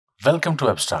Welcome to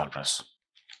Abstract.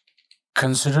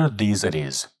 Consider these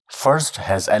arrays. First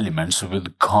has elements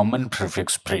with common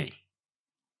prefix pre.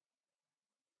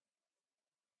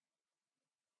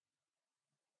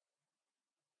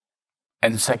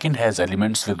 And second has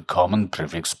elements with common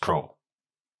prefix pro.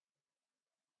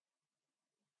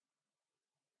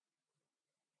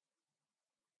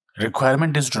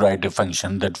 Requirement is to write a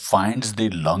function that finds the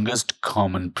longest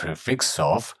common prefix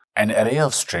of an array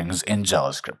of strings in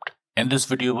JavaScript. In this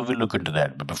video, we will look into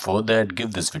that. But before that,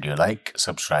 give this video a like,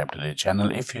 subscribe to the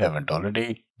channel if you haven't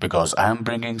already, because I am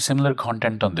bringing similar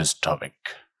content on this topic.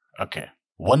 Okay.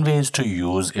 One way is to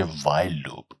use a while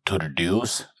loop to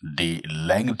reduce the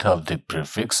length of the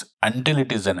prefix until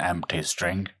it is an empty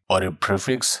string or a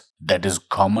prefix that is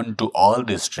common to all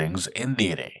the strings in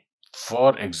the array.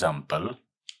 For example,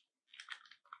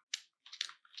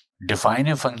 define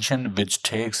a function which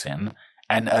takes in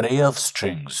an array of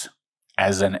strings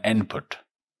as an input.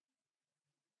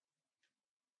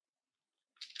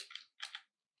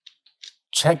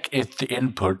 Check if the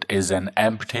input is an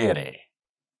empty array.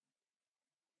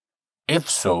 If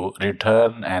so,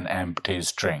 return an empty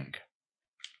string.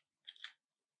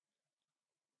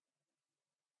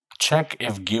 Check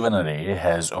if given array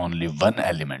has only one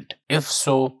element. If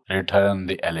so, return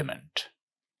the element.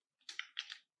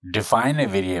 Define a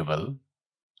variable.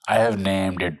 I have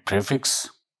named it prefix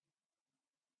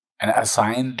and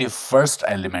assign the first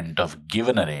element of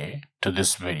given array to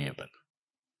this variable.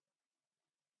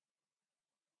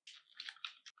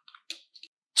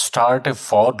 Start a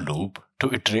for loop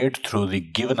to iterate through the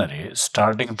given array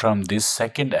starting from this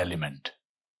second element.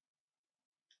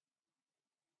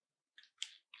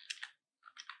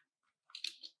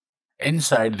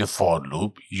 Inside the for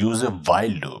loop, use a while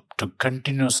loop to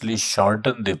continuously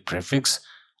shorten the prefix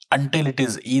until it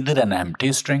is either an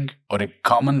empty string or a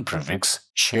common prefix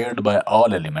shared by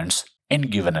all elements in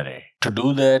given array. To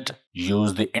do that,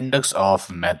 use the index_of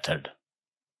method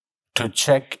to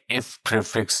check if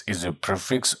prefix is a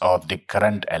prefix of the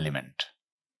current element.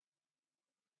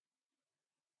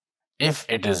 If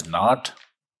it is not,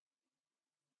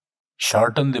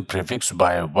 shorten the prefix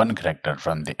by one character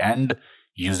from the end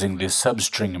using the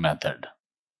substring method.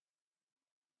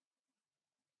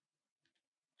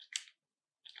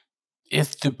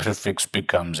 If the prefix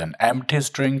becomes an empty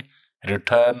string,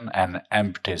 return an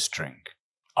empty string.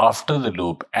 After the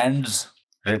loop ends,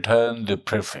 return the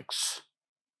prefix.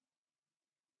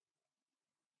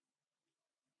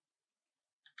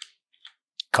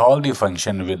 Call the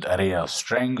function with array of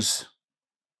strings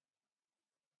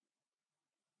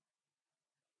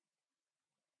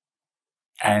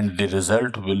and the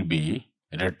result will be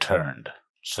returned.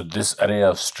 So this array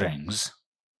of strings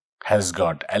has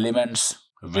got elements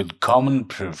with common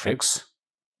prefix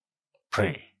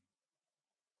pre.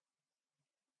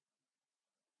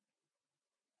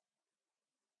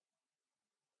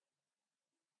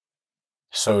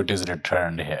 So it is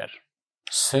returned here.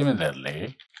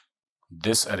 Similarly,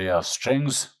 this array of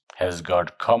strings has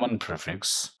got common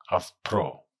prefix of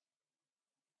pro.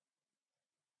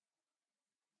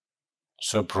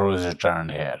 So pro is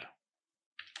returned here.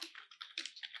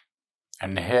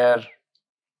 And here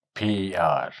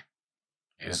per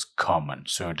is common,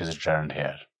 so it is returned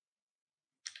here.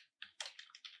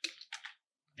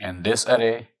 In this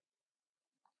array,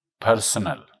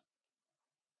 personal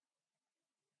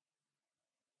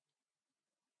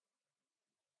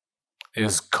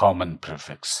is common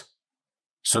prefix.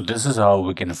 So this is how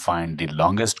we can find the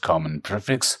longest common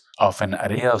prefix of an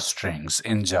array of strings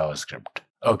in JavaScript.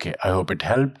 Okay, I hope it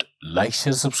helped. Like,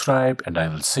 share, subscribe, and I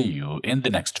will see you in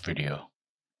the next video.